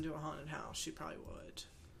house into a haunted house, she probably would.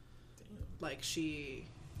 Damn. She...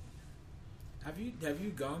 Have you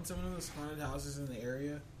gone to one of those haunted houses in the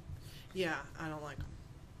area? Yeah, I don't like them.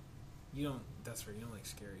 You don't... That's right, you don't like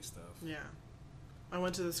scary stuff. Yeah. I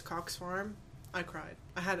went to this Cox farm. I cried.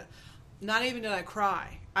 I had... Not even did I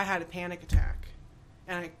cry. I had a panic attack.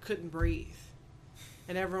 And I couldn't breathe.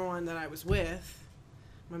 And everyone that I was with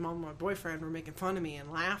my mom and my boyfriend were making fun of me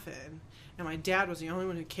and laughing, and my dad was the only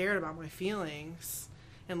one who cared about my feelings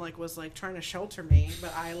and like was like trying to shelter me,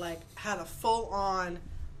 but I like had a full on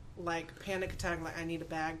like panic attack, like I need a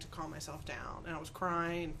bag to calm myself down, and I was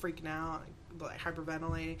crying and freaking out, and, like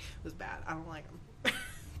hyperventilating. It was bad. I don't like them.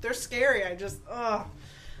 They're scary.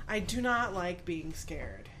 I do not like being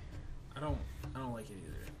scared. I don't like it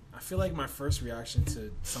either. I feel like my first reaction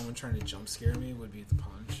to someone trying to jump scare me would be to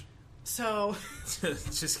punch. So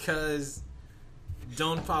just because,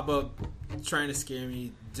 don't pop up trying to scare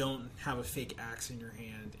me. Don't have a fake axe in your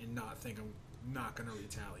hand and not think I'm not gonna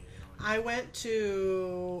retaliate. I went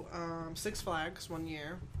to Six Flags one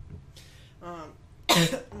year.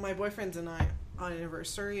 My boyfriend's and I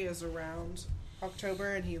anniversary is around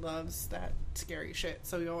October, and he loves that scary shit,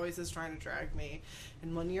 so he always is trying to drag me.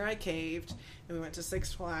 And one year I caved, and we went to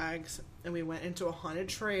Six Flags, and we went into a haunted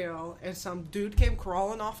trail, and some dude came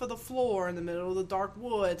crawling off of the floor in the middle of the dark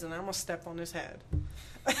woods, and I almost stepped on his head.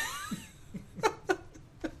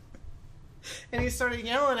 And he started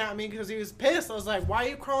yelling at me because he was pissed. I was like, why are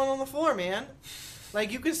you crawling on the floor, man?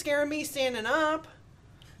 Like, you can scare me standing up.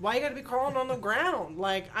 Why you gotta be crawling on the ground?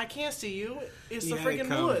 Like, I can't see you. It's the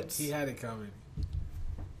freaking woods. He had it coming.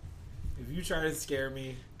 If you try to scare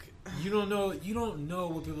me, you don't know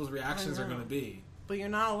what people's reactions are going to be. But you're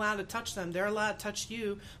not allowed to touch them. They're allowed to touch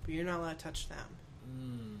you, but you're not allowed to touch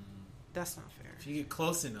them. That's not fair. If you get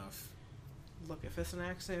close enough. Look, if it's an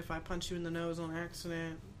accident, if I punch you in the nose on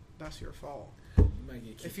accident, that's your fault. You might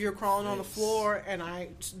get kicked if you're crawling on the floor and I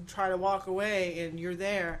try to walk away and you're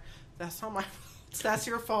there, that's not my fault. That's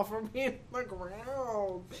your fault for being on the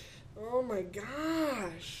ground. Oh my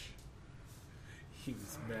gosh. He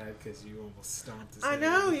was mad because you almost stomped his I head.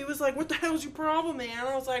 know. He was like, what the hell's your problem, man?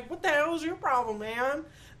 I was like, what the hell's your problem, man?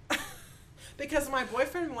 Because my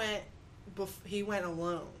boyfriend he went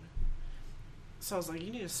alone. So I was like,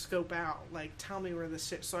 you need to scope out. Like, tell me where this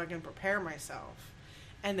shit so I can prepare myself.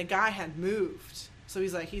 And the guy had moved. So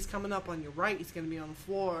he's like, he's coming up on your right. He's going to be on the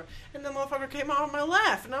floor. And the motherfucker came out on my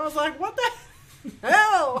left. And I was like, what the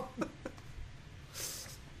hell?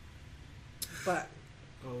 But.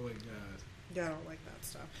 Oh, my God. Yeah, I don't like that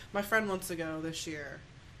stuff. My friend wants to go this year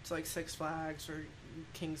to, like, Six Flags or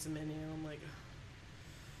King's Dominion. I'm like.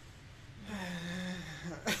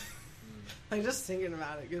 Like, just thinking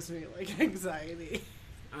about it gives me, like, anxiety.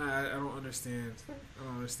 I don't understand.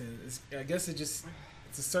 I guess it's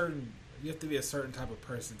a certain, you have to be a certain type of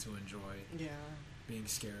person to enjoy being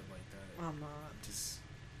scared like that. I'm not. Just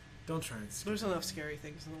don't try and scare There's enough scary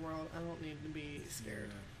things in the world. I don't need to be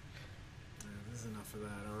scared. Yeah, there's enough of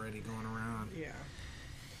that already going around. Yeah.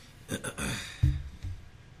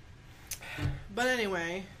 But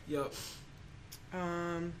anyway. Yep.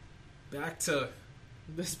 Back to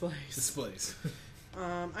this place.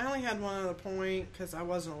 I only had one other point because I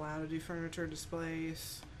wasn't allowed to do furniture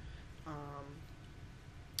displays.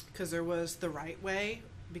 Because there was the right way,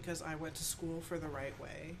 because I went to school for the right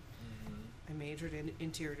way. I majored in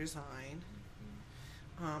interior design.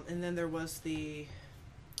 And then there was the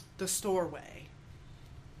store way.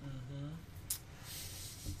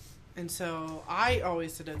 And so I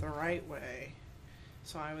always did it the right way.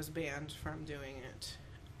 So I was banned from doing it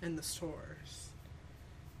in the stores.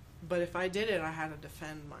 But if I did it, I had to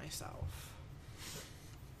defend myself.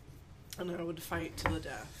 And I would fight to the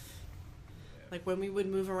death. Like when we would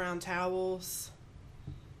move around towels.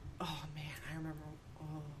 Oh man, I remember.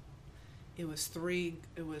 It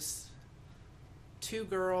was 2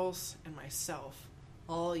 girls and myself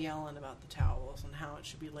all yelling about the towels and how it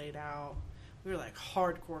should be laid out. We were like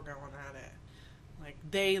hardcore going at it. Like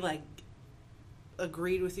they like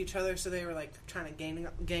agreed with each other, so they were like trying to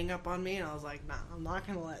gang up on me, and I was like, nah, I'm not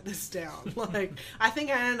gonna let this down. Like I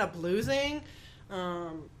think I ended up losing,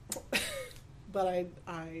 but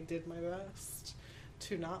I did my best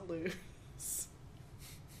to not lose.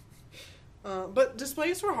 But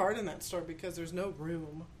displays were hard in that store because there's no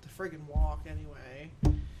room to friggin' walk anyway.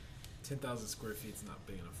 10,000 square feet is not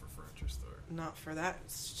big enough for a furniture store. Not for that.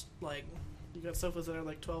 It's like you got sofas that are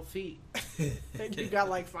like 12 feet, and you got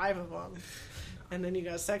like 5 of them. And then you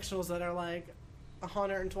got sectionals that are like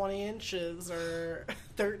 120 inches or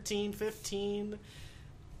 13, 15.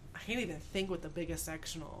 I can't even think what the biggest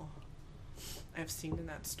sectional I've seen in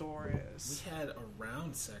that store is. We had a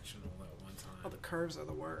round sectional at one time. Oh, the curves are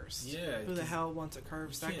the worst. Yeah. Who the hell wants a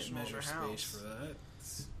curved sectional in their house? Space for that.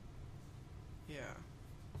 Yeah.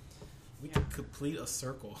 We could complete a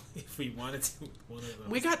circle if we wanted to with one of them.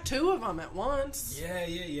 We got 2 of them at once. Yeah.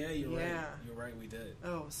 You're right. You're right. We did.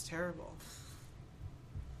 Oh, it was terrible.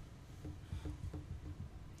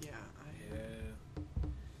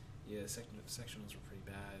 Yeah, sectionals were pretty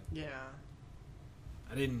bad. Yeah.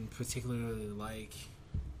 I didn't particularly like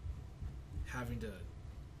having to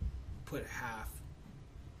put half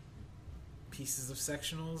pieces of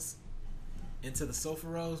sectionals into the sofa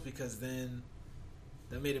rows, because then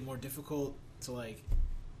that made it more difficult to like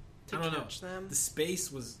To I don't catch know. them. The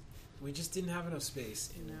space was, we just didn't have enough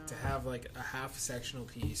space to have like a half sectional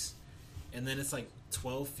piece, and then it's like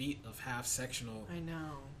 12 feet of half sectional. I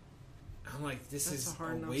know. I'm like, this That's is a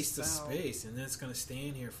hard a enough waste of spell. space, and then it's gonna stay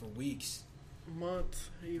in here for weeks. Months.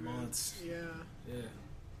 Even. Months. Yeah. Yeah.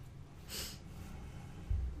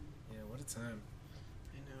 Yeah, what a time.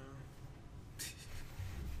 I know.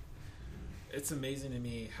 It's amazing to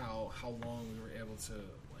me how long we were able to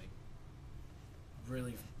like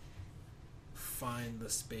really find the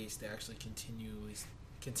space to actually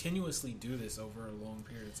continuously do this over a long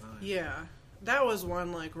period of time. Yeah. That was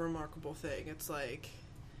one like remarkable thing. It's like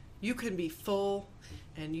you can be full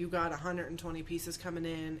and you got 120 pieces coming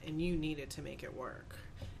in and you needed to make it work.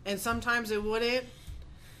 And sometimes it wouldn't.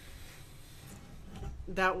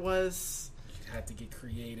 That was You had to get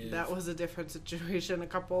creative. That was a different situation, a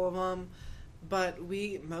couple of them. But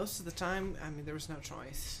most of the time, I mean, there was no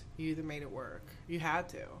choice. You either made it work. You had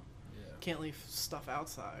to. Yeah. Can't leave stuff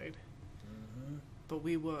outside. Mm-hmm. But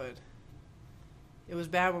we would. It was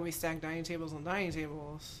bad when we stacked dining tables on dining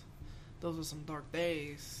tables. Those were some dark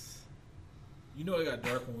days. You know it got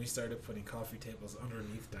dark when we started putting coffee tables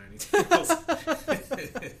underneath dining tables.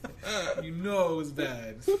 You know it was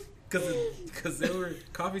bad. Because they were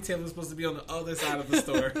coffee tables supposed to be on the other side of the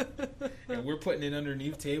store, and we're putting it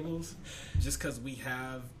underneath tables just because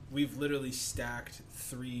we've literally stacked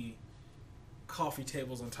 3 coffee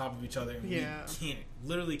tables on top of each other, and we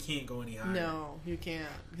literally can't go any higher. No, you can't,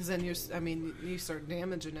 because then you start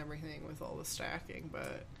damaging everything with all the stacking.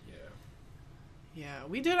 But yeah,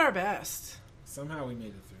 we did our best. Somehow we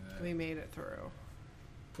made it through that. We made it through.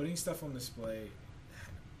 Putting stuff on display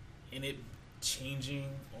and it changing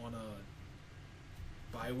on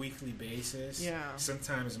a bi-weekly basis,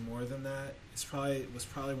 sometimes more than that, was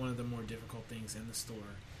probably one of the more difficult things in the store,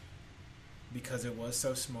 because it was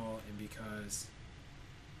so small and because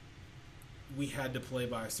we had to play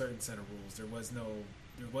by a certain set of rules. There was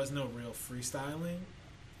no real freestyling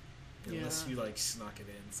unless you like snuck it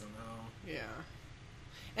in somehow. Yeah.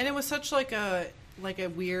 And it was such like a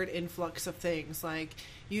weird influx of things. Like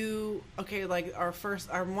one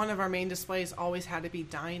of our main displays always had to be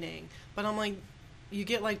dining. But I'm like, you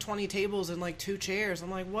get like 20 tables and like 2 chairs. I'm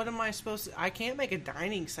like, what am I supposed to... I can't make a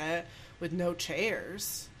dining set with no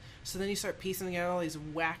chairs. So then you start piecing together all these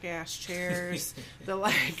whack-ass chairs that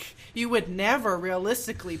like you would never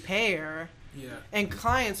realistically pair. Yeah. And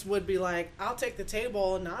clients would be like, I'll take the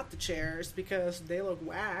table and not the chairs because they look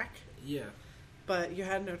whack. Yeah. But you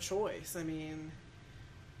had no choice. I mean,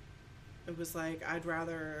 it was like, I'd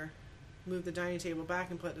rather move the dining table back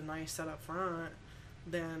and put a nice set up front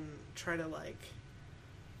than try to, like,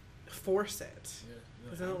 force it. Yeah.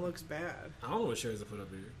 Because then it looks bad. I don't know what chairs to put up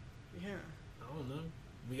here. Yeah. I don't know.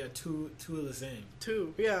 We got two of the same.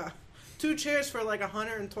 2, yeah. 2 chairs for, like, a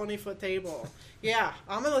 120-foot table. Yeah,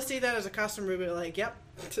 I'm going to see that as a customer and be like, yep,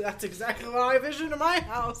 that's exactly what I envisioned in my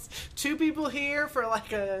house. 2 people here for,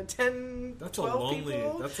 like, a 10, 12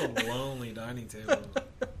 people. That's a lonely dining table.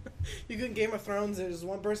 You can Game of Thrones, there's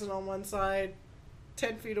one person on one side,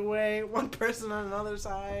 10 feet away, one person on another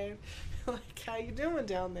side. Like, how you doing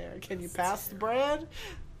down there? Can you pass the bread?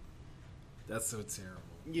 That's so terrible.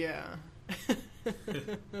 Yeah.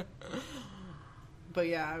 But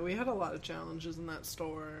yeah, we had a lot of challenges in that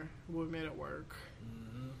store. We made it work.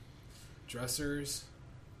 Mm-hmm. Dressers.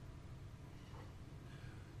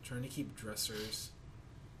 Trying to keep dressers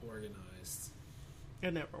organized.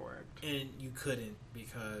 It never worked. And you couldn't,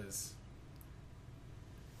 because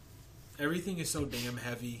everything is so damn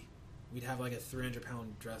heavy. We'd have like a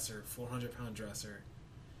 300-pound dresser, 400-pound dresser.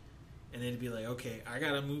 And then it'd be like, okay, I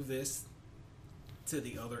gotta move this to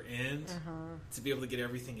the other end to be able to get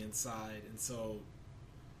everything inside. And so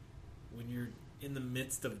when you're in the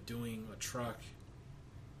midst of doing a truck,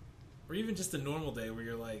 or even just a normal day where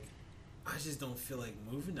you're like, I just don't feel like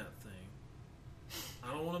moving that thing.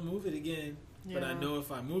 I don't want to move it again. Yeah. But I know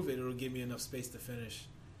if I move it, it'll give me enough space to finish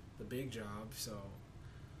the big job. So,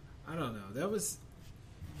 I don't know.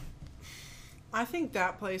 I think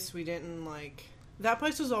that place we didn't like... That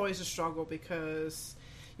place was always a struggle because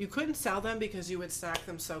you couldn't sell them because you would stack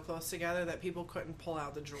them so close together that people couldn't pull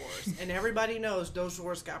out the drawers. And everybody knows those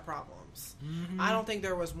drawers got problems. Mm-hmm. I don't think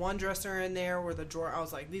there was one dresser in there where the drawer... I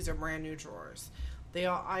was like, these are brand new drawers.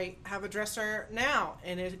 I have a dresser now,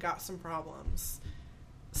 and it got some problems.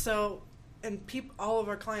 So and all of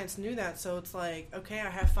our clients knew that, so it's like, okay, I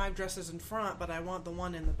have 5 dressers in front, but I want the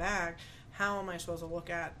one in the back. How am I supposed to look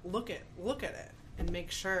at it and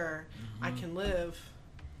make sure I can live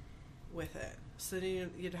with it? So then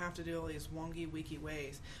you'd have to do all these wonky, weaky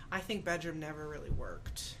ways. I think bedroom never really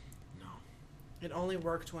worked. No. It only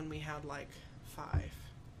worked when we had like 5.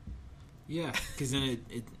 Yeah, because then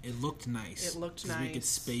it looked nice. It looked nice. We could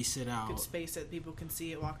space it out. We could space it. People can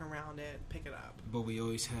see it, walk around it, pick it up. But we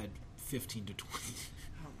always had 15 to 20.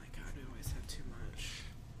 Oh my God, we always had too much.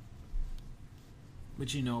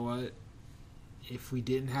 But you know what? If we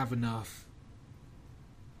didn't have enough,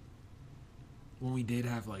 when we did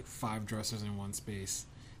have like 5 dressers in one space,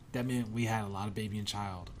 that meant we had a lot of baby and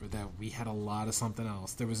child, or that we had a lot of something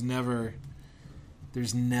else. There's never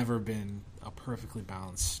been a perfectly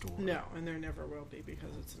balanced store. No, and there never will be, because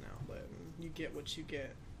it's an outlet and you get what you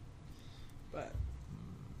get. But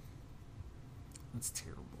that's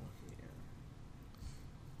terrible.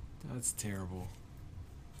 Yeah. That's terrible.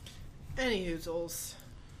 Anyhoozles,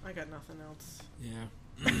 I got nothing else. Yeah.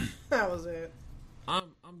 That was it.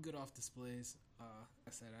 I'm good off displays. Like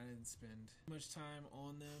I said, I didn't spend much time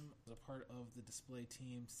on them as a part of the display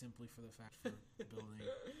team, simply for the fact for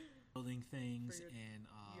building things and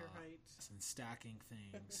your height and stacking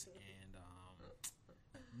things and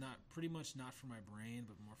not for my brain,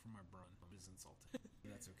 but more for my brain. It is insulting.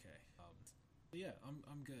 That's okay. But yeah, I'm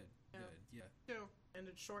good. Yeah. Good. Yeah.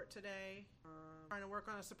 Ended short today. Trying to work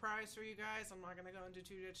on a surprise for you guys. I'm not going to go into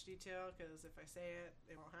too much detail, because if I say it,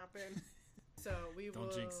 it won't happen. So we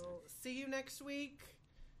will see you next week.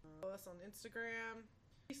 Follow us on Instagram.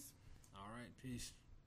 Peace. All right. Peace.